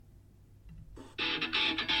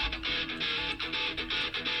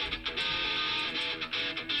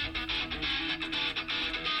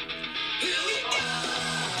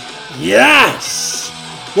Yes!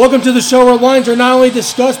 Welcome to the show where lines are not only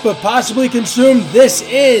discussed but possibly consumed. This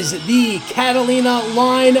is the Catalina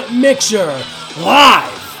Line Mixer,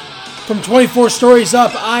 live from 24 Stories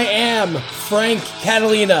Up. I am Frank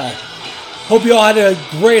Catalina. Hope you all had a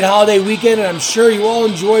great holiday weekend, and I'm sure you all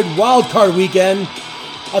enjoyed Wild Card Weekend.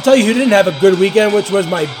 I'll tell you who didn't have a good weekend, which was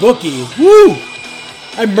my bookie. Woo!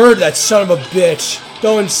 I murdered that son of a bitch,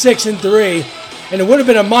 going 6-3, and it would have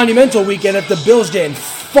been a monumental weekend if the Bills didn't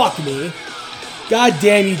fuck me. God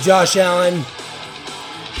damn you, Josh Allen.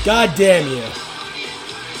 God damn you.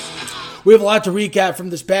 We have a lot to recap from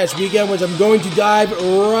this past weekend, which I'm going to dive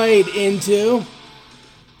right into.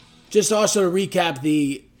 Just also to recap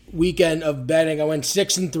the weekend of betting, I went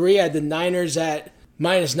 6-3. I had the Niners at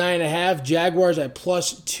 -9.5, Jaguars at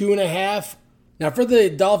 +2.5. Now for the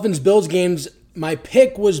Dolphins-Bills games, my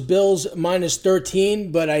pick was Bills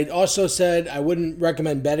 -13, but I also said I wouldn't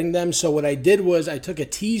recommend betting them. So what I did was I took a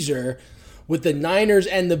teaser with the Niners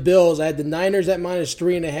and the Bills. I had the Niners at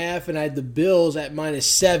 -3.5, and I had the Bills at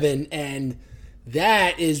 -7, and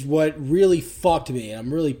that is what really fucked me.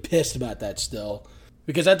 I'm really pissed about that still,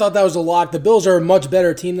 because I thought that was a lock. The Bills are a much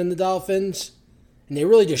better team than the Dolphins, and they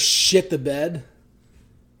really just shit the bed.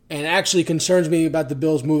 And it actually concerns me about the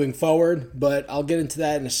Bills moving forward, but I'll get into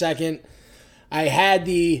that in a second. I had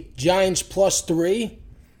the Giants +3.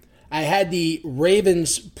 I had the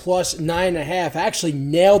Ravens +9.5. I actually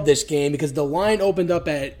nailed this game because the line opened up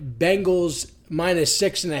at Bengals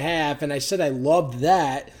 -6.5, and I said I loved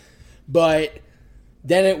that. But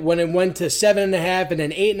then when it went to 7.5 and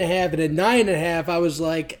then 8.5 and then 9.5, I was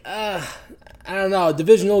like, I don't know.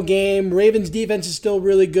 Divisional game. Ravens defense is still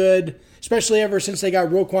really good, especially ever since they got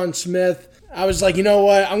Roquan Smith. I was like, you know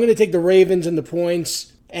what? I'm going to take the Ravens and the points.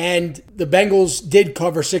 And the Bengals did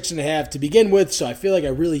cover 6.5 to begin with, so I feel like I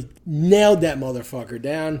really nailed that motherfucker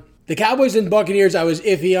down. The Cowboys and Buccaneers I was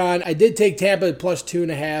iffy on. I did take Tampa at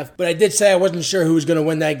 +2.5, but I did say I wasn't sure who was going to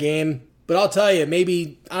win that game. But I'll tell you,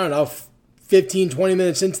 maybe, 15, 20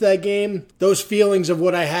 minutes into that game, those feelings of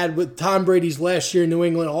what I had with Tom Brady's last year in New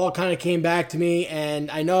England all kind of came back to me. And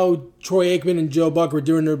I know Troy Aikman and Joe Buck were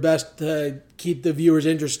doing their best to keep the viewers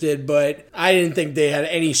interested, but I didn't think they had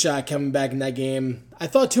any shot coming back in that game. I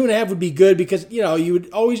thought 2.5 would be good because, you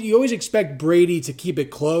always expect Brady to keep it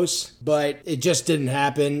close, but it just didn't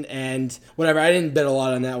happen, and whatever. I didn't bet a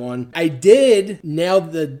lot on that one. I did nail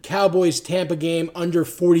the Cowboys-Tampa game under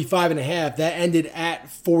 45.5. That ended at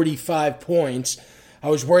 45 points. I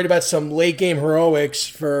was worried about some late-game heroics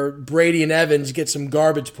for Brady and Evans to get some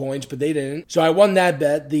garbage points, but they didn't. So I won that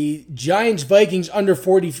bet. The Giants-Vikings under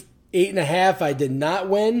 48.5, I did not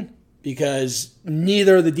win, because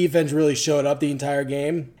neither of the defense really showed up the entire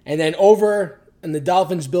game. And then over in the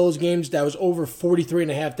Dolphins-Bills games, that was over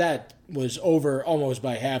 43.5. That was over almost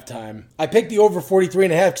by halftime. I picked the over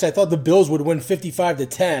 43.5 because I thought the Bills would win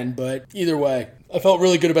 55-10, but either way, I felt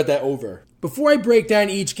really good about that over. Before I break down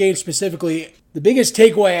each game specifically, the biggest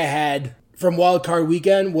takeaway I had from Wild Card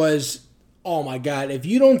Weekend was, oh my God, if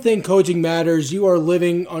you don't think coaching matters, you are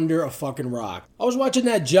living under a fucking rock. I was watching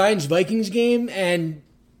that Giants-Vikings game, and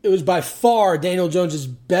it was by far Daniel Jones'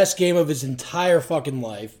 best game of his entire fucking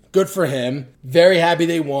life. Good for him. Very happy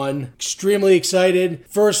they won. Extremely excited.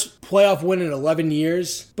 First playoff win in 11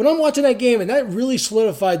 years. But I'm watching that game, and that really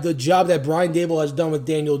solidified the job that Brian Daboll has done with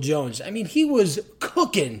Daniel Jones. I mean, he was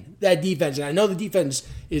cooking that defense, and I know the defense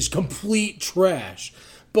is complete trash.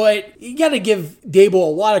 But you got to give Daboll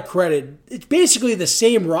a lot of credit. It's basically the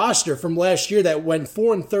same roster from last year that went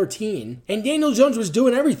 4-13. And Daniel Jones was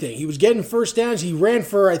doing everything. He was getting first downs. He ran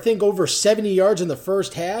for, I think, over 70 yards in the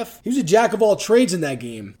first half. He was a jack of all trades in that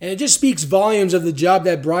game. And it just speaks volumes of the job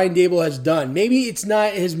that Brian Daboll has done. Maybe it's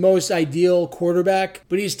not his most ideal quarterback,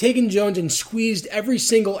 but he's taken Jones and squeezed every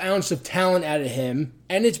single ounce of talent out of him.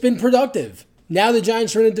 And it's been productive. Now the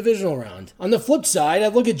Giants are in a divisional round. On the flip side, I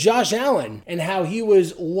look at Josh Allen and how he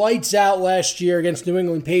was lights out last year against New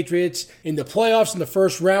England Patriots in the playoffs in the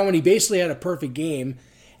first round when he basically had a perfect game.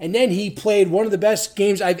 And then he played one of the best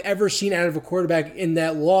games I've ever seen out of a quarterback in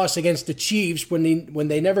that loss against the Chiefs when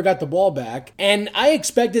they never got the ball back. And I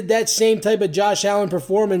expected that same type of Josh Allen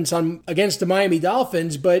performance against the Miami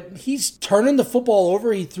Dolphins, but he's turning the football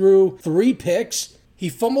over. He threw 3 picks. He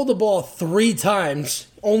fumbled the ball 3 times,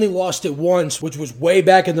 only lost it once, which was way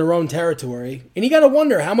back in their own territory. And you got to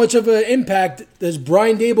wonder, how much of an impact does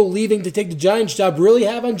Brian Daboll leaving to take the Giants job really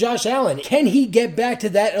have on Josh Allen? Can he get back to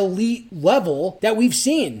that elite level that we've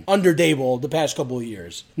seen under Daboll the past couple of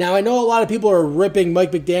years? Now, I know a lot of people are ripping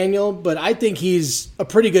Mike McDaniel, but I think he's a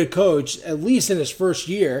pretty good coach, at least in his first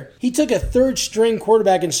year. He took a third-string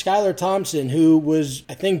quarterback in Skylar Thompson, who was,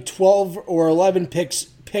 I think, 12 or 11 picks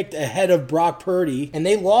picked ahead of Brock Purdy, and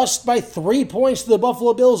they lost by 3 points to the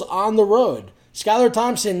Buffalo Bills on the road. Skylar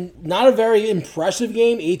Thompson, not a very impressive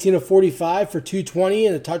game, 18 of 45 for 220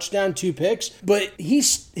 and a touchdown, 2 picks. But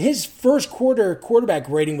his first quarter quarterback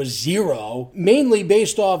rating was 0, mainly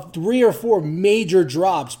based off 3 or 4 major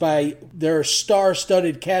drops by their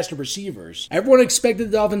star-studded cast of receivers. Everyone expected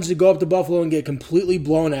the Dolphins to go up to Buffalo and get completely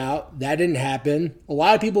blown out. That didn't happen. A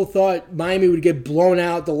lot of people thought Miami would get blown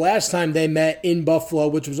out the last time they met in Buffalo,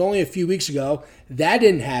 which was only a few weeks ago. That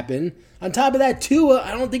didn't happen. On top of that, Tua,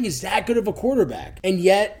 I don't think is that good of a quarterback. And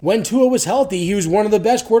yet, when Tua was healthy, he was one of the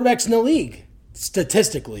best quarterbacks in the league,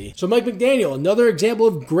 statistically. So Mike McDaniel, another example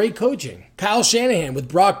of great coaching. Kyle Shanahan with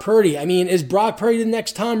Brock Purdy. I mean, is Brock Purdy the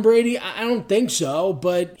next Tom Brady? I don't think so,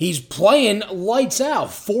 but he's playing lights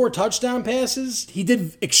out. 4 touchdown passes. He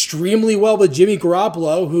did extremely well with Jimmy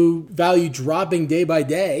Garoppolo, who valued dropping day by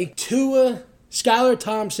day. Tua, Skylar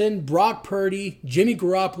Thompson, Brock Purdy, Jimmy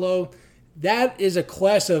Garoppolo. That is a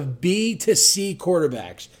class of B to C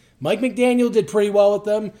quarterbacks. Mike McDaniel did pretty well with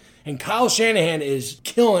them, and Kyle Shanahan is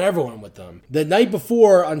killing everyone with them. The night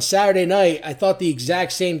before, on Saturday night, I thought the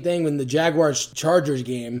exact same thing when the Jaguars-Chargers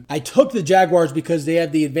game. I took the Jaguars because they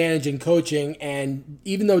have the advantage in coaching, and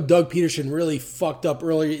even though Doug Peterson really fucked up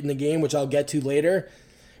early in the game, which I'll get to later,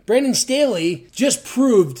 Brandon Staley just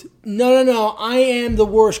proved, no, I am the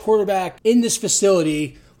worst quarterback in this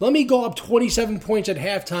facility. Let me go up 27 points at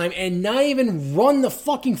halftime and not even run the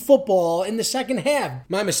fucking football in the second half.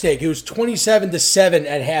 My mistake. It was 27-7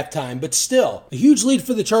 at halftime, but still, a huge lead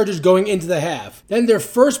for the Chargers going into the half. Then their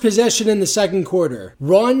first possession in the second quarter.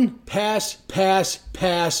 Run, pass, pass,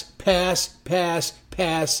 pass, pass, pass,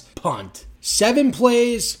 pass, punt. 7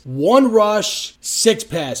 plays, 1 rush, 6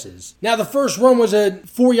 passes. Now, the first run was a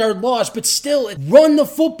 4-yard loss, but still, run the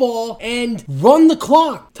football and run the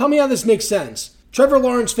clock. Tell me how this makes sense. Trevor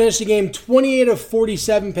Lawrence finished the game 28 of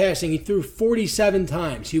 47 passing. He threw 47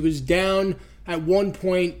 times. He was down at one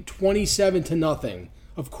point 27-0.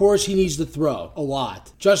 Of course, he needs to throw a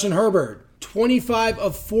lot. Justin Herbert, 25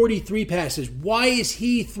 of 43 passes. Why is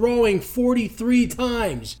he throwing 43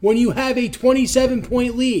 times when you have a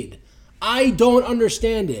 27-point lead? I don't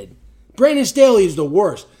understand it. Brandon Staley is the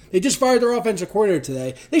worst. They just fired their offensive coordinator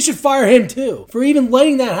today. They should fire him too for even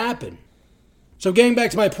letting that happen. So getting back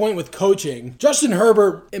to my point with coaching, Justin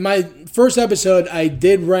Herbert, in my first episode, I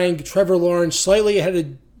did rank Trevor Lawrence slightly ahead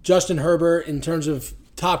of Justin Herbert in terms of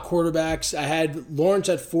top quarterbacks. I had Lawrence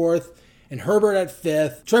at 4th and Herbert at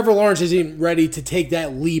 5th. Trevor Lawrence isn't ready to take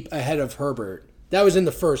that leap ahead of Herbert. That was in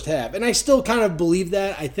the first half. And I still kind of believe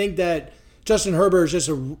that. I think that Justin Herbert is just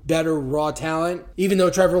a better raw talent, even though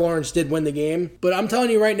Trevor Lawrence did win the game. But I'm telling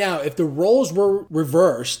you right now, if the roles were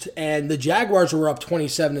reversed and the Jaguars were up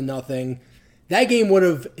 27-0, that game would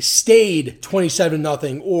have stayed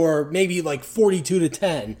 27-0 or maybe like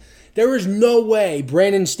 42-10. There is no way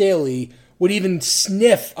Brandon Staley would even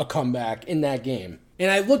sniff a comeback in that game. And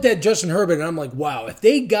I looked at Justin Herbert and I'm like, wow, if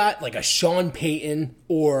they got like a Sean Payton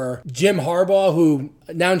or Jim Harbaugh, who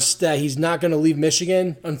announced that he's not going to leave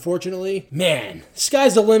Michigan, unfortunately, man,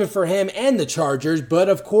 sky's the limit for him and the Chargers. But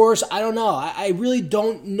of course, I don't know. I really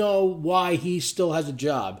don't know why he still has a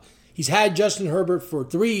job. He's had Justin Herbert for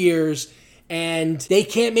 3 years. And they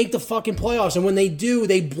can't make the fucking playoffs. And when they do,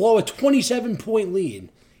 they blow a 27-point lead.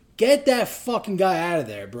 Get that fucking guy out of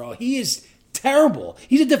there, bro. He is terrible.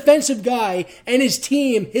 He's a defensive guy, and his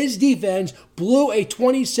team, his defense, blew a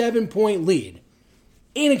 27-point lead.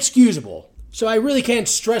 Inexcusable. So I really can't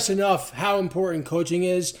stress enough how important coaching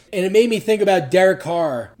is. And it made me think about Derek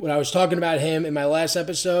Carr when I was talking about him in my last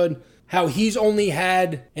episode. How he's only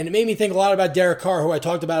had, and it made me think a lot about Derek Carr, who I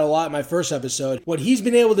talked about a lot in my first episode, what he's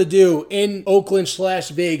been able to do in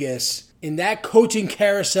Oakland/Vegas, in that coaching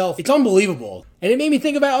carousel, it's unbelievable. And it made me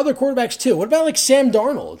think about other quarterbacks too. What about like Sam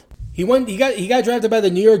Darnold? He got drafted by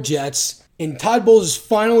the New York Jets in Todd Bowles'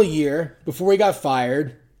 final year before he got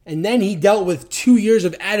fired, and then he dealt with 2 years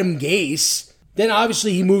of Adam Gase. Then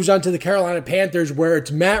obviously he moves on to the Carolina Panthers where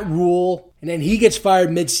it's Matt Rule, and then he gets fired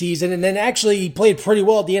midseason, and then actually he played pretty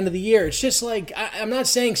well at the end of the year. It's just like, I'm not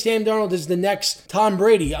saying Sam Darnold is the next Tom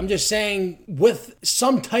Brady. I'm just saying with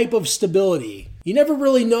some type of stability. You never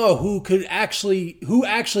really know who actually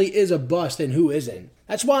is a bust and who isn't.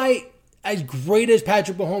 That's why, as great as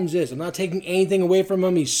Patrick Mahomes is, I'm not taking anything away from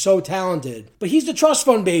him. He's so talented. But he's the trust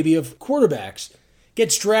fund baby of quarterbacks.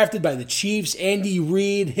 Gets drafted by the Chiefs, Andy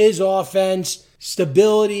Reid, his offense,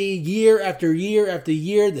 stability, year after year after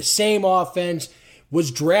year, the same offense, was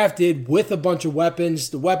drafted with a bunch of weapons.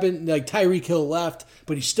 The weapon, like Tyreek Hill left,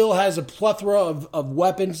 but he still has a plethora of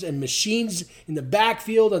weapons and machines in the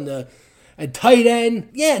backfield and And tight end,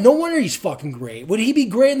 yeah, no wonder he's fucking great. Would he be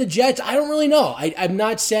great in the Jets? I don't really know. I'm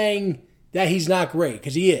not saying that he's not great,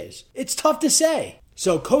 because he is. It's tough to say.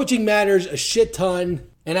 So coaching matters a shit ton.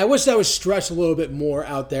 And I wish that was stressed a little bit more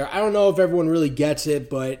out there. I don't know if everyone really gets it,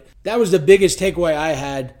 but that was the biggest takeaway I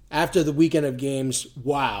had after the weekend of games.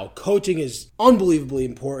 Wow, coaching is unbelievably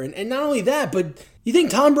important. And not only that, but you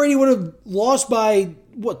think Tom Brady would have lost by,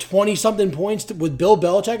 20-something points with Bill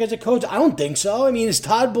Belichick as a coach? I don't think so. I mean, is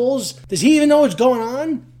Todd Bowles, does he even know what's going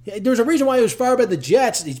on? There's a reason why he was fired by the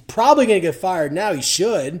Jets. He's probably going to get fired now. He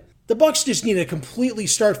should. The Bucs just need to completely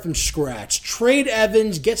start from scratch. Trade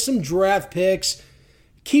Evans, get some draft picks.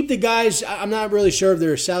 Keep the guys, I'm not really sure if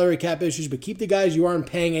there are salary cap issues, but keep the guys you aren't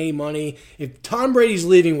paying any money. If Tom Brady's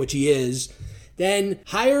leaving, which he is, then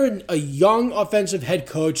hire a young offensive head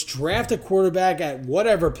coach, draft a quarterback at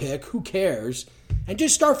whatever pick, who cares, and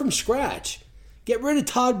just start from scratch. Get rid of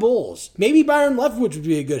Todd Bowles. Maybe Byron Leftwich would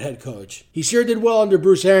be a good head coach. He sure did well under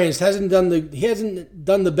Bruce Arians. He hasn't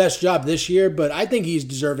done the best job this year, but I think he's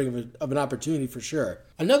deserving of an opportunity for sure.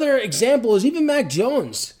 Another example is even Mac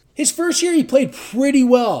Jones. His first year, he played pretty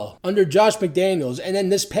well under Josh McDaniels. And then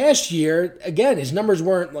this past year, again, his numbers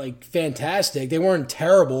weren't fantastic. They weren't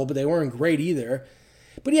terrible, but they weren't great either.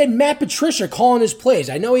 But he had Matt Patricia calling his plays.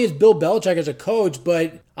 I know he has Bill Belichick as a coach,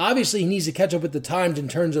 but obviously he needs to catch up with the times in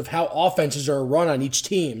terms of how offenses are run on each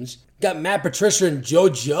teams. Got Matt Patricia and Joe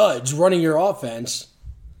Judge running your offense.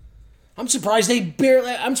 I'm surprised they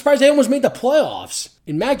almost made the playoffs.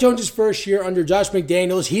 In Mac Jones' first year under Josh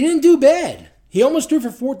McDaniels, he didn't do bad. He almost threw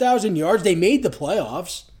for 4,000 yards. They made the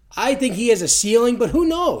playoffs. I think he has a ceiling, but who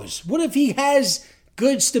knows? What if he has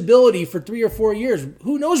good stability for 3 or 4 years?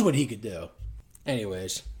 Who knows what he could do?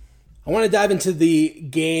 Anyways, I want to dive into the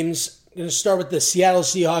games. I'm going to start with the Seattle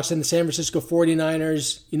Seahawks and the San Francisco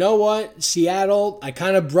 49ers. You know what? Seattle, I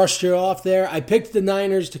kind of brushed you off there. I picked the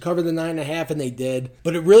Niners to cover the 9.5, and they did.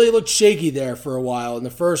 But it really looked shaky there for a while. In the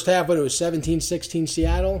first half, when it was 17-16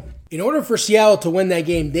 Seattle. In order for Seattle to win that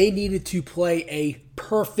game, they needed to play a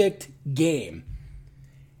perfect game.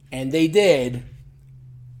 And they did.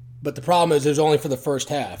 But the problem is it was only for the first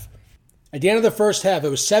half. At the end of the first half, it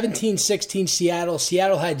was 17-16 Seattle.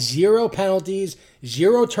 Seattle had 0 penalties,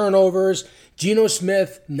 0 turnovers. Geno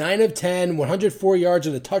Smith, 9 of 10, 104 yards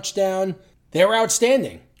and a touchdown. They were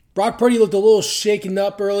outstanding. Brock Purdy looked a little shaken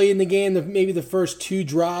up early in the game, maybe the first 2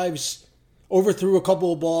 drives. Overthrew a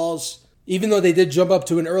couple of balls, even though they did jump up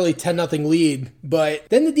to an early 10-0 lead. But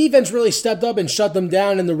then the defense really stepped up and shut them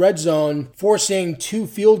down in the red zone, forcing 2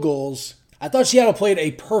 field goals. I thought Seattle played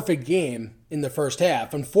a perfect game in the first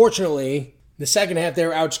half. Unfortunately, the second half they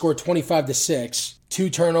were outscored 25-6. 2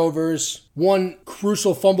 turnovers, 1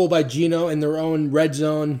 crucial fumble by Geno in their own red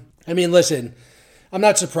zone. I mean, listen, I'm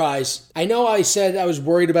not surprised. I know I said I was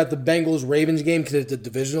worried about the Bengals-Ravens game because it's a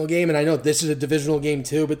divisional game, and I know this is a divisional game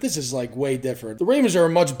too, but this is way different. The Ravens are a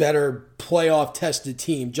much better playoff-tested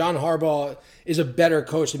team. John Harbaugh is a better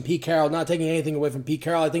coach than Pete Carroll. Not taking anything away from Pete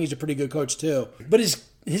Carroll, I think he's a pretty good coach too. But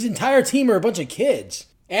his entire team are a bunch of kids.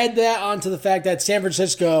 Add that onto the fact that San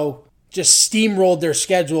Francisco just steamrolled their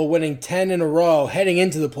schedule, winning 10 in a row, heading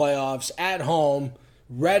into the playoffs, at home,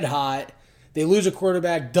 red hot. They lose a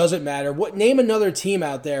quarterback, doesn't matter. Name another team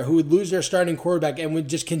out there who would lose their starting quarterback and would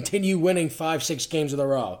just continue winning 5-6 games in a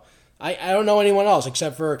row. I don't know anyone else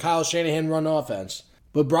except for Kyle Shanahan run offense.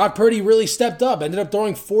 But Brock Purdy really stepped up, ended up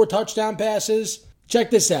throwing 4 touchdown passes.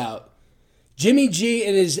 Check this out. Jimmy G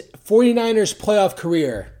in his 49ers playoff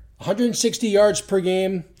career, 160 yards per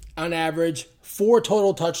game on average, 4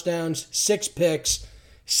 total touchdowns, 6 picks,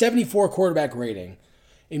 74 quarterback rating.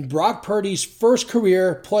 In Brock Purdy's first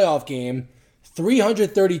career playoff game,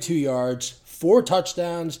 332 yards, 4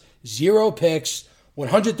 touchdowns, 0 picks,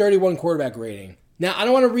 131 quarterback rating. Now, I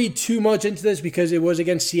don't want to read too much into this because it was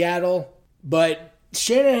against Seattle, but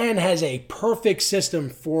Shanahan has a perfect system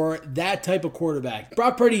for that type of quarterback.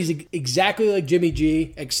 Brock Purdy is exactly like Jimmy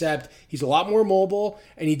G, except he's a lot more mobile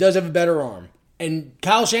and he does have a better arm. And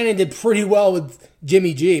Kyle Shanahan did pretty well with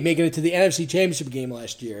Jimmy G, making it to the NFC Championship game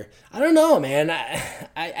last year. I don't know, man.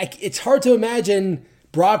 It's hard to imagine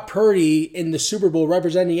Brock Purdy in the Super Bowl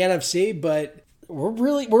representing the NFC, but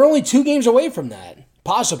we're only 2 games away from that,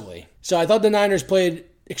 possibly. So I thought the Niners played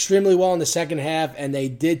extremely well in the second half, and they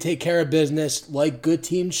did take care of business like good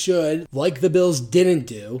teams should, like the Bills didn't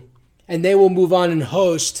do, and they will move on and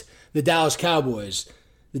host the Dallas Cowboys.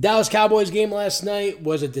 The Dallas Cowboys game last night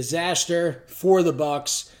was a disaster for the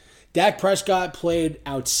Bucs. Dak Prescott played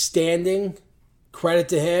outstanding. credit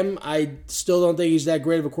to him. I still don't think he's that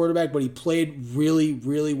great of a quarterback, but he played really,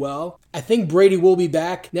 really well. I think Brady will be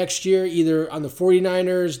back next year, either on the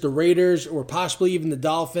 49ers, the Raiders, or possibly even the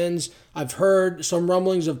Dolphins. I've heard some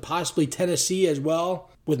rumblings of possibly Tennessee as well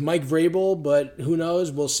with Mike Vrabel, but who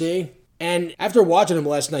knows? We'll see. And after watching him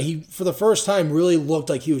last night, he, for the first time, really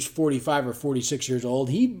looked like he was 45 or 46 years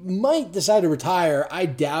old. He might decide to retire. I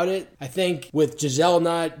doubt it. I think with Giselle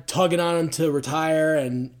not tugging on him to retire,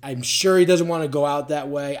 and I'm sure he doesn't want to go out that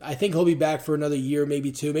way, I think he'll be back for another year,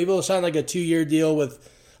 maybe two. Maybe he'll sign like a 2-year deal with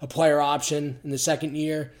a player option in the second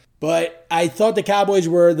year. But I thought the Cowboys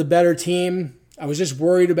were the better team. I was just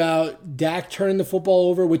worried about Dak turning the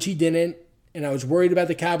football over, which he didn't. And I was worried about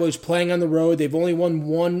the Cowboys playing on the road. They've only won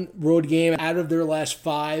one road game out of their last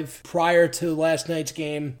 5 prior to last night's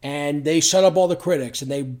game. And they shut up all the critics.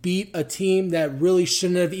 And they beat a team that really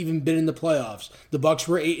shouldn't have even been in the playoffs. The Bucs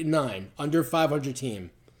were 8-9, under 500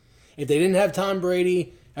 team. If they didn't have Tom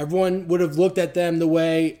Brady, everyone would have looked at them the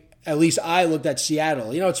way at least I looked at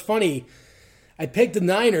Seattle. You know, it's funny. I picked the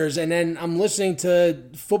Niners, and then I'm listening to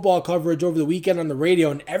football coverage over the weekend on the radio,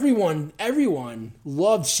 and everyone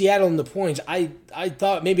loved Seattle in the points. I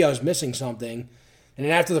thought maybe I was missing something, and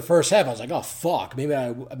then after the first half, I was like, oh, fuck, maybe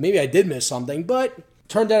I did miss something, but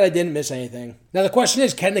turned out I didn't miss anything. Now, the question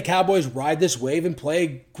is, can the Cowboys ride this wave and play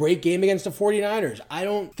a great game against the 49ers? I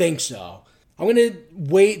don't think so. I'm going to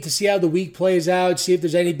wait to see how the week plays out, see if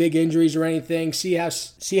there's any big injuries or anything, see how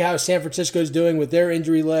San Francisco's doing with their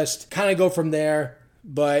injury list, kind of go from there.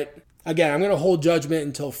 But again, I'm going to hold judgment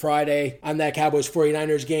until Friday on that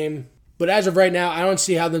Cowboys-49ers game. But as of right now, I don't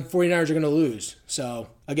see how the 49ers are going to lose. So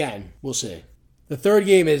again, we'll see. The third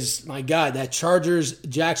game is, my God, that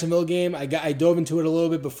Chargers-Jacksonville game. I dove into it a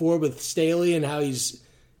little bit before with Staley and how he's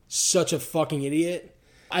such a fucking idiot.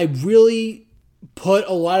 I really put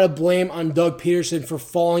a lot of blame on Doug Peterson for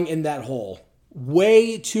falling in that hole.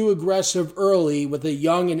 Way too aggressive early with a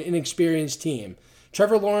young and inexperienced team.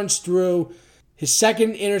 Trevor Lawrence threw his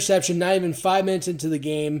second interception not even 5 minutes into the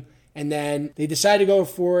game, and then they decided to go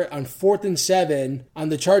for it on 4th and 7 on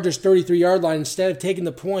the Chargers' 33-yard line instead of taking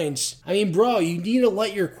the points. I mean, bro, you need to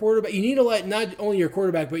let your quarterback, you need to let not only your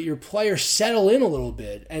quarterback, but your players settle in a little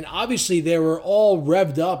bit. And obviously they were all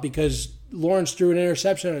revved up because Lawrence threw an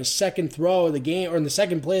interception on his second throw of the game, or in the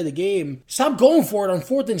second play of the game. Stop going for it on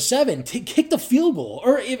 4th and 7. Kick the field goal.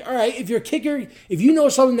 Or, if your kicker, if you know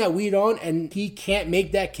something that we don't and he can't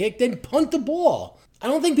make that kick, then punt the ball. I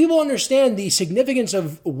don't think people understand the significance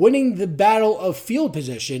of winning the battle of field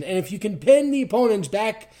position. And if you can pin the opponents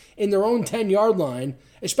back in their own 10-yard line,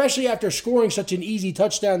 especially after scoring such an easy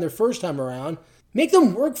touchdown their first time around, make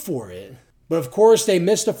them work for it. But of course, they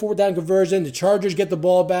missed a 4th down conversion. The Chargers get the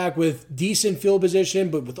ball back with decent field position,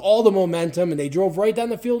 but with all the momentum, and they drove right down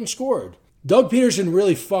the field and scored. Doug Peterson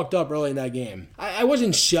really fucked up early in that game. I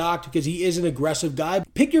wasn't shocked because he is an aggressive guy.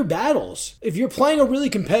 Pick your battles. If you're playing a really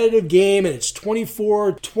competitive game and it's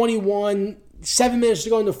 24-21, 7 minutes to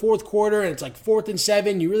go in the fourth quarter, and it's like 4th and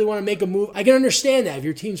 7, you really want to make a move, I can understand that if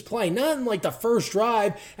your team's playing. Not in like the first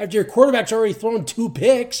drive after your quarterback's already thrown 2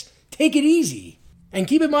 picks. Take it easy. And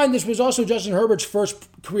keep in mind, this was also Justin Herbert's first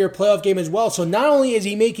career playoff game as well. So not only is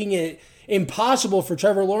he making it impossible for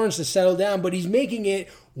Trevor Lawrence to settle down, but he's making it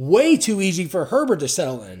way too easy for Herbert to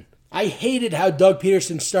settle in. I hated how Doug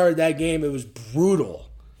Peterson started that game. It was brutal.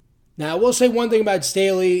 Now, I will say one thing about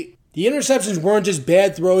Staley. The interceptions weren't just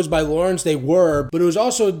bad throws by Lawrence, they were, but it was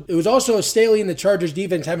also Staley and the Chargers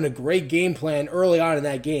defense having a great game plan early on in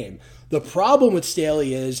that game. The problem with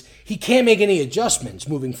Staley is he can't make any adjustments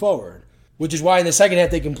moving forward, which is why in the second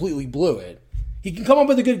half they completely blew it. He can come up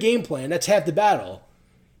with a good game plan. That's half the battle.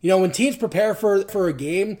 You know, when teams prepare for a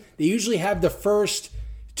game, they usually have the first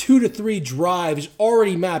 2 to 3 drives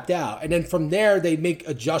already mapped out, and then from there they make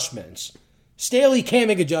adjustments. Staley can't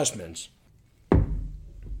make adjustments.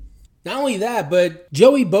 Not only that, but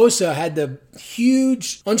Joey Bosa had the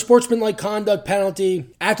huge unsportsmanlike conduct penalty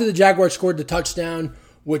after the Jaguars scored the touchdown,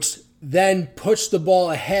 which then pushed the ball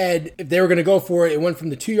ahead. If they were going to go for it, it went from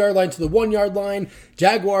the 2-yard line to the 1-yard line.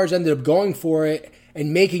 Jaguars ended up going for it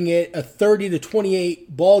and making it a 30-28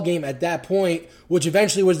 ball game at that point, which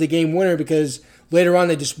eventually was the game winner because later on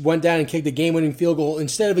they just went down and kicked a game-winning field goal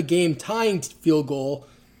instead of a game-tying field goal.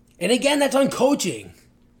 And again, that's on coaching.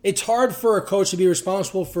 It's hard for a coach to be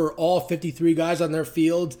responsible for all 53 guys on their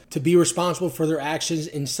field, to be responsible for their actions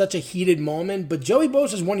in such a heated moment. But Joey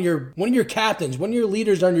Bosa is one of your captains, one of your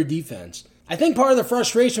leaders on your defense. I think part of the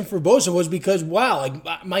frustration for Bosa was because, wow,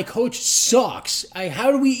 like my coach sucks.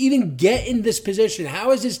 How do we even get in this position?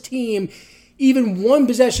 How is this team even one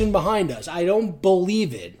possession behind us? I don't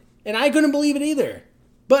believe it. And I couldn't believe it either.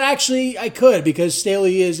 But actually, I could because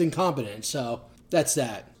Staley is incompetent. So That's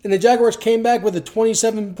that. And the Jaguars came back with a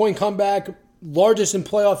 27-point comeback, largest in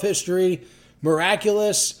playoff history,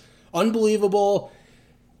 miraculous, unbelievable.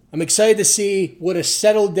 I'm excited to see what a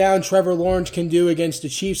settled down Trevor Lawrence can do against the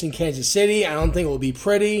Chiefs in Kansas City. I don't think it will be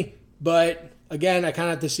pretty, but again, I kind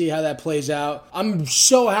of have to see how that plays out. I'm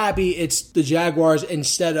so happy it's the Jaguars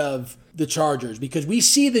instead of the Chargers, because we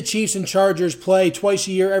see the Chiefs and Chargers play twice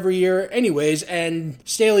a year, every year anyways, and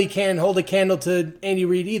Staley can't hold a candle to Andy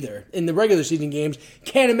Reid either in the regular season games.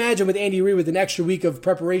 Can't imagine with Andy Reid with an extra week of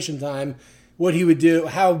preparation time what he would do,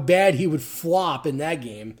 how bad he would flop in that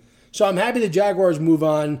game. So I'm happy the Jaguars move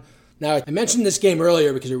on. Now, I mentioned this game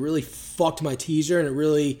earlier because it really fucked my teaser and it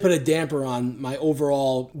really put a damper on my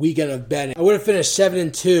overall weekend of betting. I would have finished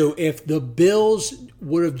 7-2 if the Bills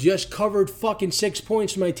would have just covered fucking 6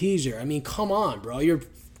 points in my teaser. I mean, come on, bro. You're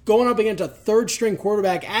going up against a third-string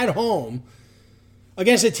quarterback at home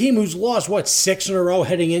against a team who's lost, 6 in a row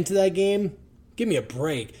heading into that game? Give me a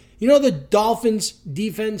break. You know, the Dolphins'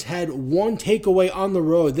 defense had 1 takeaway on the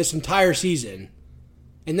road this entire season,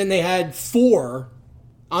 and then they had 4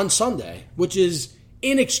 on Sunday, which is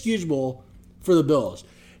inexcusable for the Bills.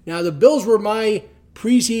 Now, the Bills were my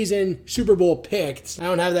preseason Super Bowl pick. I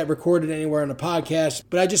don't have that recorded anywhere on the podcast,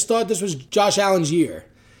 but I just thought this was Josh Allen's year.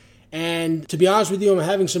 And to be honest with you, I'm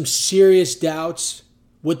having some serious doubts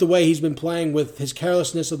with the way he's been playing, with his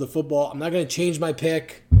carelessness of the football. I'm not going to change my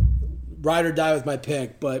pick, ride or die with my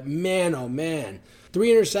pick, but man, oh man. 3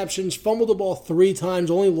 interceptions, fumbled the ball 3 times,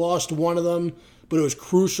 only lost 1 of them, but it was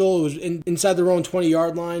crucial. It was inside their own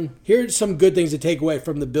 20-yard line. Here's some good things to take away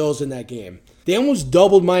from the Bills in that game. They almost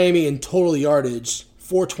doubled Miami in total yardage,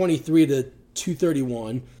 423 to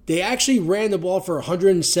 231. They actually ran the ball for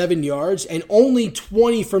 107 yards and only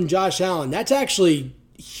 20 from Josh Allen. That's actually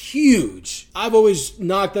huge. I've always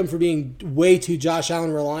knocked them for being way too Josh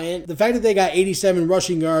Allen reliant. The fact that they got 87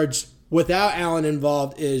 rushing yards without Allen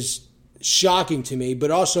involved is shocking to me,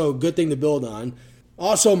 but also a good thing to build on.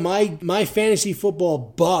 Also, my fantasy football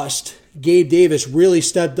bust, Gabe Davis, really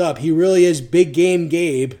stepped up. He really is big game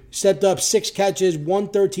Gabe. Stepped up 6 catches,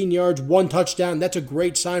 113 yards, 1 touchdown. That's a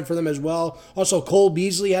great sign for them as well. Also, Cole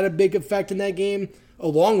Beasley had a big effect in that game,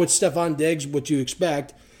 along with Stephon Diggs, what you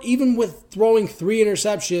expect. Even with throwing 3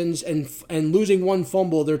 interceptions and losing 1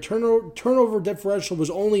 fumble, their turnover differential was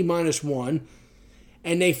only -1.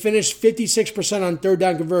 And they finished 56% on third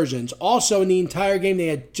down conversions. Also, in the entire game, they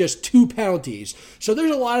had just 2 penalties. So there's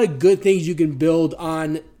a lot of good things you can build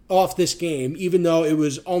on off this game, even though it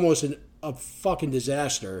was almost a fucking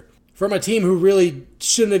disaster from a team who really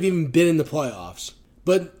shouldn't have even been in the playoffs.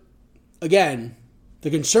 But again, the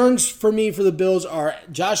concerns for me for the Bills are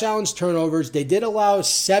Josh Allen's turnovers. They did allow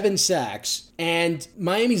 7 sacks, and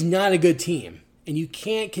Miami's not a good team. And you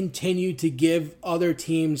can't continue to give other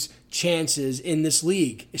teams chances in this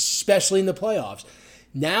league, especially in the playoffs.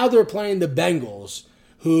 Now they're playing the Bengals,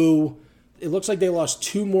 who it looks like they lost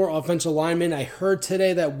 2 more offensive linemen. I heard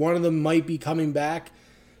today that one of them might be coming back,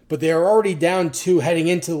 but they are already down 2 heading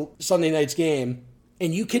into Sunday night's game.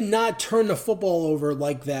 And you cannot turn the football over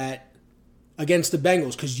like that against the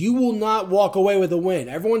Bengals, because you will not walk away with a win.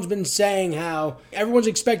 Everyone's been saying how everyone's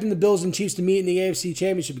expecting the Bills and Chiefs to meet in the AFC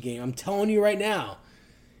Championship game. I'm telling you right now,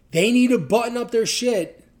 they need to button up their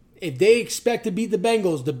shit if they expect to beat the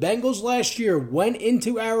Bengals. The Bengals last year went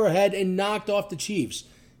into Arrowhead and knocked off the Chiefs.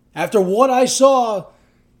 After what I saw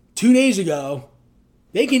 2 days ago,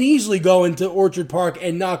 they can easily go into Orchard Park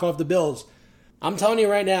and knock off the Bills. I'm telling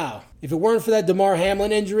you right now, if it weren't for that DeMar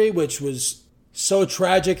Hamlin injury, which was so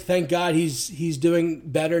tragic, thank God he's doing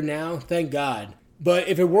better now, thank God. But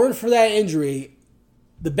if it weren't for that injury,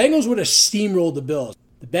 the Bengals would have steamrolled the Bills.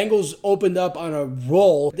 The Bengals opened up on a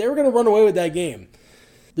roll. They were going to run away with that game.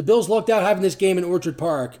 The Bills lucked out having this game in Orchard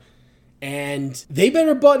Park, and they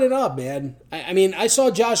better button it up, man. I mean, I saw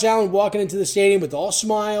Josh Allen walking into the stadium with all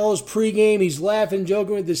smiles, pregame. He's laughing,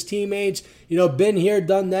 joking with his teammates. You know, been here,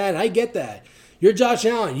 done that. I get that. You're Josh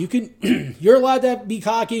Allen. You're allowed to be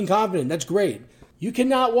cocky and confident. That's great. You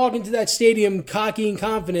cannot walk into that stadium cocky and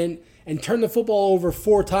confident and turn the football over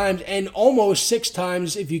 4 times and almost 6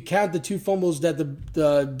 times if you count the 2 fumbles that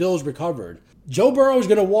the Bills recovered. Joe Burrow is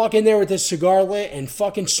going to walk in there with his cigar lit and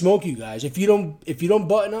fucking smoke you guys if you don't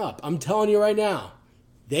button up. I'm telling you right now,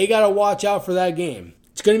 they got to watch out for that game.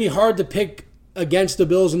 It's going to be hard to pick against the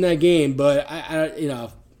Bills in that game, but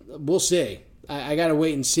we'll see. I got to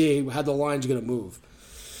wait and see how the line's going to move.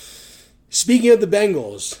 Speaking of the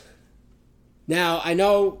Bengals, now I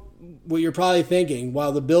know what you're probably thinking.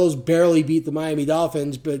 While the Bills barely beat the Miami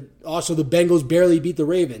Dolphins, but also the Bengals barely beat the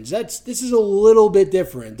Ravens. This is a little bit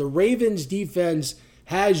different. The Ravens defense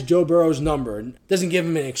has Joe Burrow's number. It doesn't give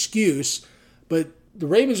him an excuse, but the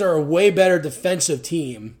Ravens are a way better defensive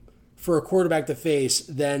team for a quarterback to face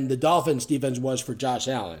than the Dolphins' defense was for Josh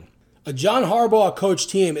Allen. A John Harbaugh coach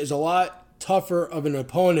team is a lot tougher of an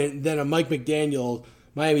opponent than a Mike McDaniel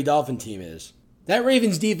Miami Dolphin team is. That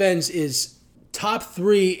Ravens defense is top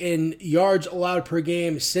 3 in yards allowed per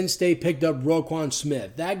game since they picked up Roquan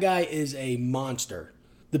Smith. That guy is a monster.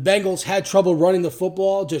 The Bengals had trouble running the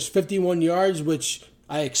football, just 51 yards, which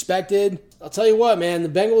I expected. I'll tell you what, man, the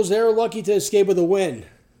Bengals, they were lucky to escape with a win.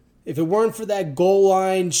 If it weren't for that goal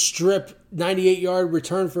line strip 98-yard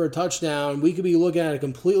return for a touchdown, we could be looking at a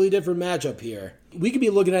completely different matchup here. We could be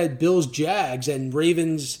looking at Bills-Jags and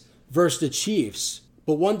Ravens versus the Chiefs.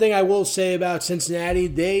 But one thing I will say about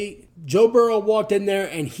Cincinnati, Joe Burrow walked in there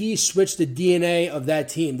and he switched the DNA of that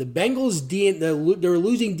team. The Bengals' their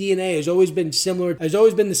losing DNA has always been similar, has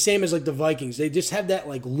always been the same as like the Vikings. They just have that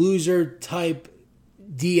like loser type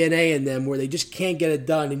DNA in them where they just can't get it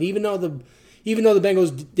done. And even though the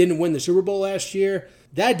Bengals didn't win the Super Bowl last year,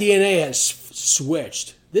 that DNA has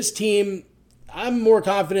switched. This team, I'm more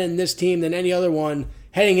confident in this team than any other one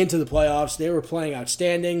heading into the playoffs. They were playing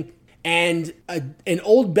outstanding. And an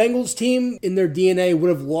old Bengals team in their DNA would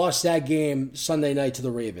have lost that game Sunday night to the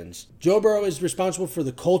Ravens. Joe Burrow is responsible for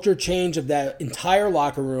the culture change of that entire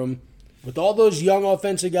locker room. With all those young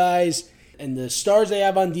offensive guys and the stars they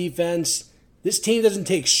have on defense, this team doesn't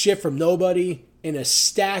take shit from nobody. In a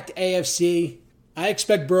stacked AFC, I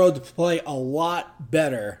expect Burrow to play a lot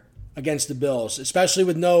better against the Bills, especially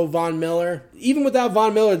with no Von Miller. Even without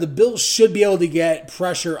Von Miller, the Bills should be able to get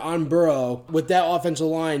pressure on Burrow with that offensive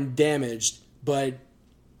line damaged. But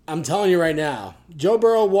I'm telling you right now, Joe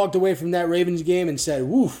Burrow walked away from that Ravens game and said,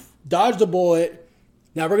 woof, dodged a bullet.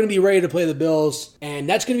 Now we're going to be ready to play the Bills, and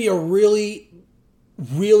that's going to be a really,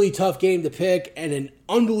 really tough game to pick and an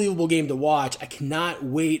unbelievable game to watch. I cannot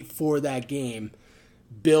wait for that game.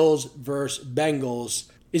 Bills versus Bengals.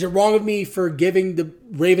 Is it wrong of me for giving the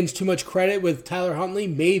Ravens too much credit with Tyler Huntley?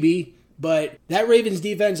 Maybe. But that Ravens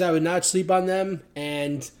defense, I would not sleep on them.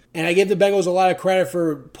 And I give the Bengals a lot of credit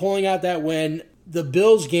for pulling out that win. The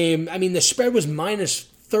Bills game, I mean, the spread was minus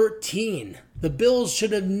 13. The Bills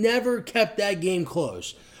should have never kept that game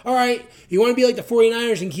close. All right, you want to be like the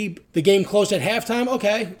 49ers and keep the game close at halftime?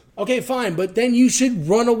 Okay, fine. But then you should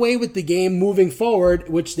run away with the game moving forward,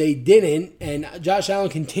 which they didn't. And Josh Allen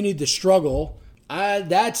continued to struggle.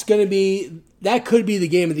 That could be the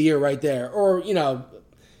game of the year right there. Or,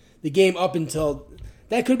 the game up until,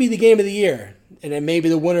 that could be the game of the year. And then maybe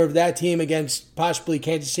the winner of that team against possibly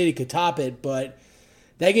Kansas City could top it. But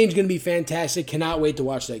that game's going to be fantastic. Cannot wait to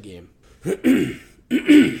watch that game.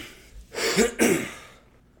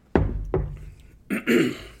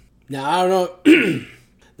 Now, I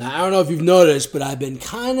don't know if you've noticed, but I've been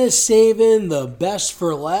kind of saving the best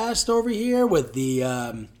for last over here with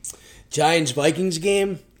the Giants-Vikings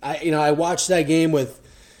game. I watched that game with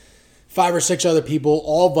 5 or 6 other people,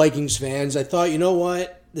 all Vikings fans. I thought, you know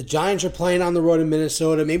what? The Giants are playing on the road in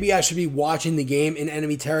Minnesota. Maybe I should be watching the game in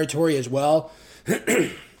enemy territory as well.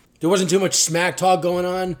 There wasn't too much smack talk going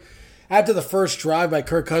on. After the first drive by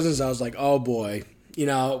Kirk Cousins, I was like, oh boy.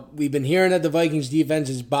 We've been hearing that the Vikings defense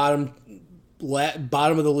is bottom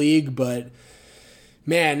of the league, but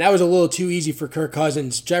man, that was a little too easy for Kirk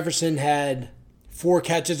Cousins. Jefferson had 4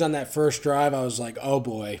 catches on that first drive. I was like, oh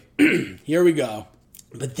boy, here we go.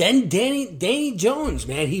 But then Danny Jones,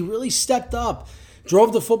 man, he really stepped up,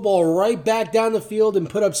 drove the football right back down the field and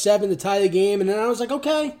put up 7 to tie the game. And then I was like,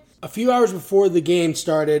 okay. A few hours before the game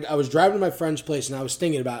started, I was driving to my friend's place and I was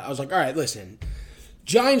thinking about it. I was like, all right, listen.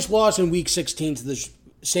 Giants lost in Week 16 to the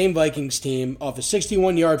same Vikings team off a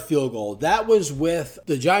 61-yard field goal. That was with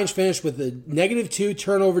the Giants finished with a -2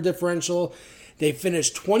 turnover differential. They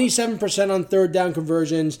finished 27% on third down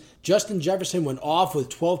conversions. Justin Jefferson went off with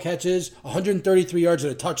 12 catches, 133 yards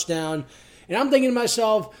and a touchdown. And I'm thinking to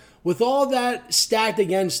myself, with all that stacked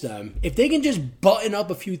against them, if they can just button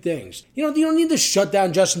up a few things, you don't need to shut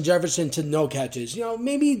down Justin Jefferson to no catches.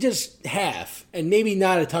 Maybe just half and maybe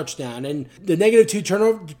not a touchdown. And the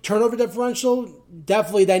 -2 turnover differential,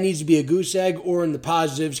 definitely that needs to be a goose egg or in the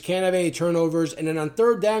positives. Can't have any turnovers. And then on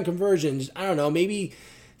third down conversions, I don't know, maybe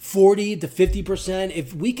 40 to 50%.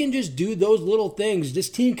 If we can just do those little things, this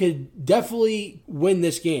team could definitely win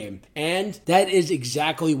this game. And that is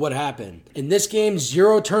exactly what happened. In this game,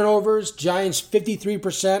 0 turnovers, Giants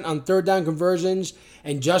 53% on third down conversions,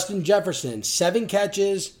 and Justin Jefferson, 7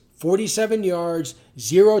 catches, 47 yards,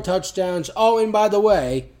 0 touchdowns. Oh, and by the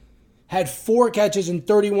way, had 4 catches and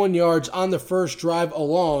 31 yards on the first drive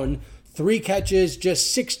alone. 3 catches,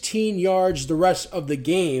 just 16 yards the rest of the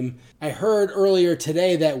game. I heard earlier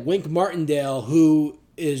today that Wink Martindale, who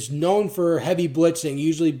is known for heavy blitzing,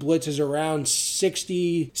 usually blitzes around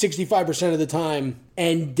 65% of the time,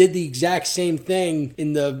 and did the exact same thing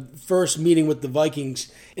in the first meeting with the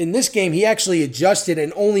Vikings. In this game, he actually adjusted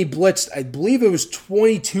and only blitzed, I believe it was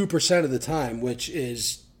 22% of the time, which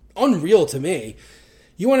is unreal to me.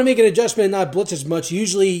 You want to make an adjustment and not blitz as much.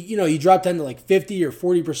 Usually, you drop down to like 50 or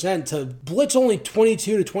 40%. To blitz only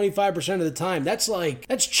 22 to 25% of the time,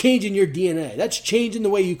 that's changing your DNA. That's changing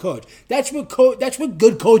the way you coach. That's what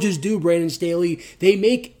good coaches do, Brandon Staley. They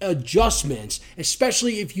make adjustments,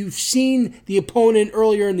 especially if you've seen the opponent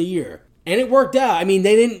earlier in the year. And it worked out. I mean,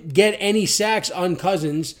 they didn't get any sacks on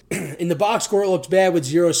Cousins. In the box score, it looks bad with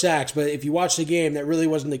 0 sacks. But if you watch the game, that really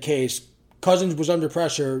wasn't the case. Cousins was under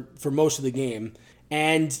pressure for most of the game.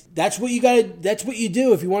 And that's what you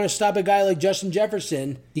do if you want to stop a guy like Justin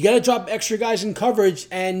Jefferson. You got to drop extra guys in coverage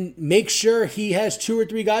and make sure he has 2 or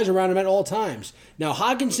 3 guys around him at all times. Now,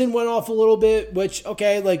 Hockenson went off a little bit, which,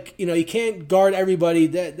 you can't guard everybody.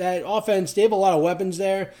 That offense, they have a lot of weapons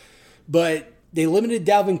there, but they limited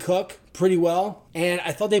Dalvin Cook pretty well, and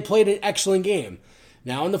I thought they played an excellent game.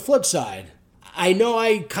 Now, on the flip side, I know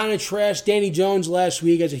I kind of trashed Danny Jones last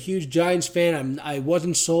week. As a huge Giants fan, I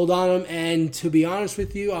wasn't sold on him. And to be honest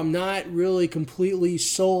with you, I'm not really completely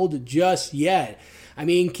sold just yet. I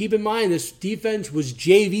mean, keep in mind, this defense was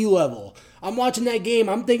JV level. I'm watching that game.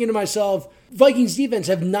 I'm thinking to myself, Vikings defense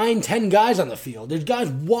have 9-10 guys on the field. There's guys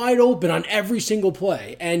wide open on every single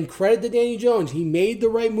play. And credit to Danny Jones. He made the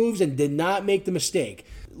right moves and did not make the mistake.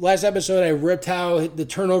 Last episode, I ripped how the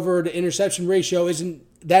turnover to interception ratio isn't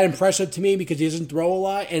that impressive to me because he doesn't throw a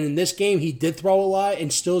lot, and in this game he did throw a lot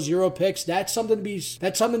and still 0 picks. That's something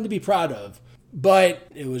to be proud of. But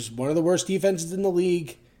it was one of the worst defenses in the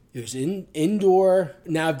league. It was indoor.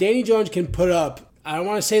 Now, if Danny Jones can put up, I don't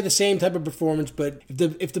want to say the same type of performance, but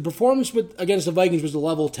if the performance against the Vikings was a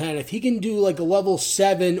level 10, if he can do like a level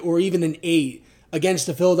 7 or even an 8 against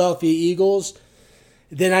the Philadelphia Eagles,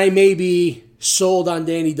 then I may be sold on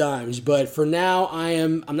Danny Dimes. But for now,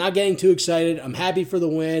 I'm not getting too excited. I'm happy for the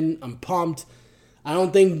win. I'm pumped. I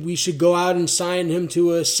don't think we should go out and sign him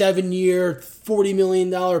to a 7-year, $40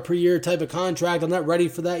 million per year type of contract. I'm not ready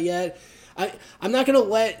for that yet. I'm not going to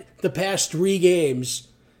let the past 3 games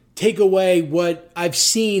take away what I've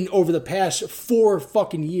seen over the past 4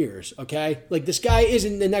 fucking years, okay? Like, this guy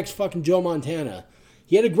isn't the next fucking Joe Montana.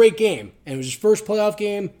 He had a great game, and it was his first playoff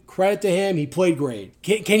game. Credit to him. He played great.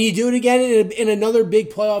 Can you do it again in another big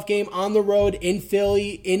playoff game on the road in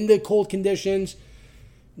Philly, in the cold conditions?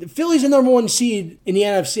 The Philly's the number 1 seed in the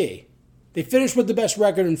NFC. They finished with the best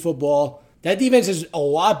record in football. That defense is a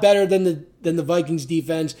lot better than the Vikings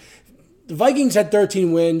defense. The Vikings had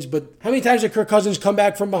 13 wins, but how many times did Kirk Cousins come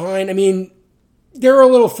back from behind? I mean, they're a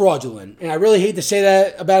little fraudulent, and I really hate to say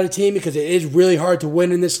that about a team because it is really hard to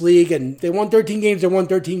win in this league, and they won 13 games,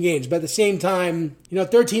 but at the same time,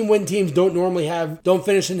 13-win teams don't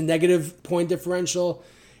finish in a negative point differential,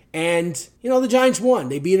 and, the Giants won.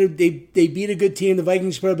 They beat a good team. The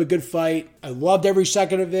Vikings put up a good fight. I loved every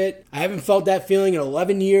second of it. I haven't felt that feeling in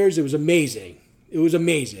 11 years. It was amazing. It was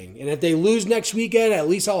amazing, and if they lose next weekend, at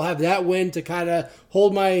least I'll have that win to kind of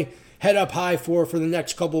hold my head up high for the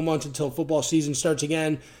next couple of months until football season starts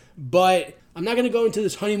again. But I'm not going to go into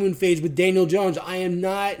this honeymoon phase with Daniel Jones. I am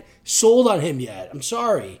not sold on him yet. I'm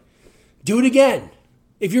sorry. Do it again.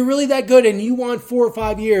 If you're really that good and you want 4 or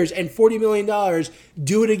 5 years and $40 million,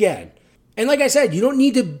 do it again. And like I said, you don't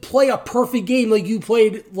need to play a perfect game like you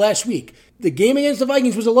played last week. The game against the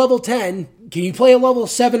Vikings was a level 10. Can you play a level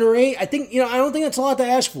 7 or 8? I don't think that's a lot to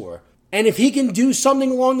ask for. And if he can do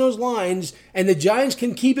something along those lines and the Giants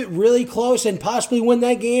can keep it really close and possibly win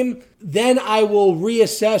that game, then I will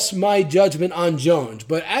reassess my judgment on Jones.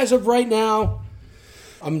 But as of right now,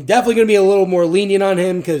 I'm definitely going to be a little more lenient on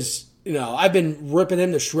him because, I've been ripping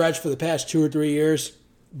him to shreds for the past 2 or 3 years.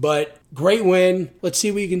 But great win. Let's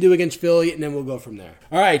see what you can do against Philly, and then we'll go from there.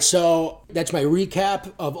 All right, so that's my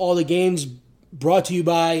recap of all the games brought to you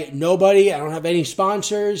by nobody. I don't have any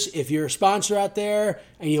sponsors. If you're a sponsor out there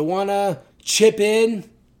and you want to chip in,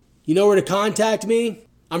 you know where to contact me.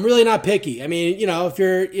 I'm really not picky. I mean, if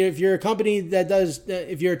you're a company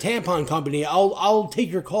if you're a tampon company, I'll take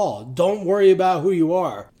your call. Don't worry about who you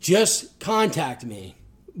are. Just contact me.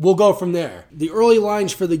 We'll go from there. The early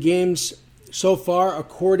lines for the games so far,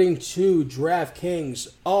 according to DraftKings,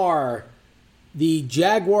 are the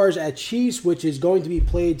Jaguars at Chiefs, which is going to be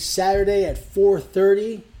played Saturday at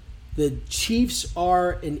 4:30. The Chiefs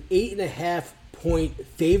are an 8.5-point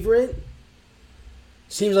favorite.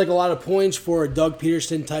 Seems like a lot of points for a Doug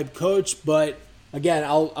Peterson type coach, but again,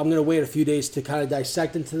 I'm going to wait a few days to kind of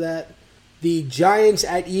dissect into that. The Giants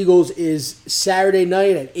at Eagles is Saturday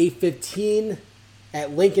night at 8:15.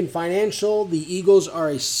 At Lincoln Financial, the Eagles are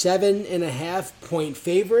a 7.5-point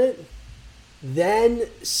favorite. Then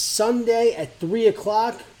Sunday at 3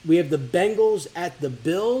 o'clock, we have the Bengals at the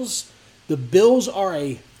Bills. The Bills are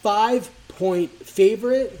a 5-point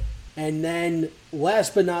favorite. And then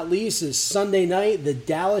last but not least is Sunday night, the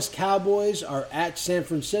Dallas Cowboys are at San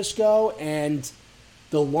Francisco. And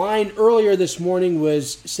the line earlier this morning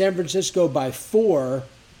was San Francisco by 4.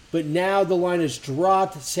 But now the line is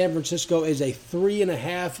dropped. San Francisco is a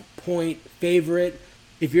 3.5-point favorite.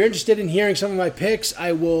 If you're interested in hearing some of my picks,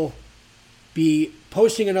 I will be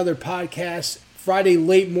posting another podcast Friday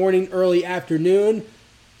late morning, early afternoon.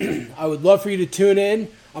 I would love for you to tune in.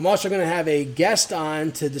 I'm also going to have a guest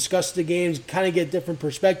on to discuss the games, kind of get different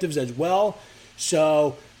perspectives as well.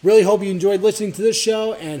 So really hope you enjoyed listening to this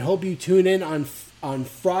show and hope you tune in on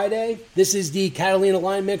Friday. This is the Catalina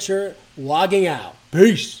Line Mixer logging out.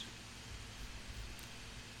 Peace.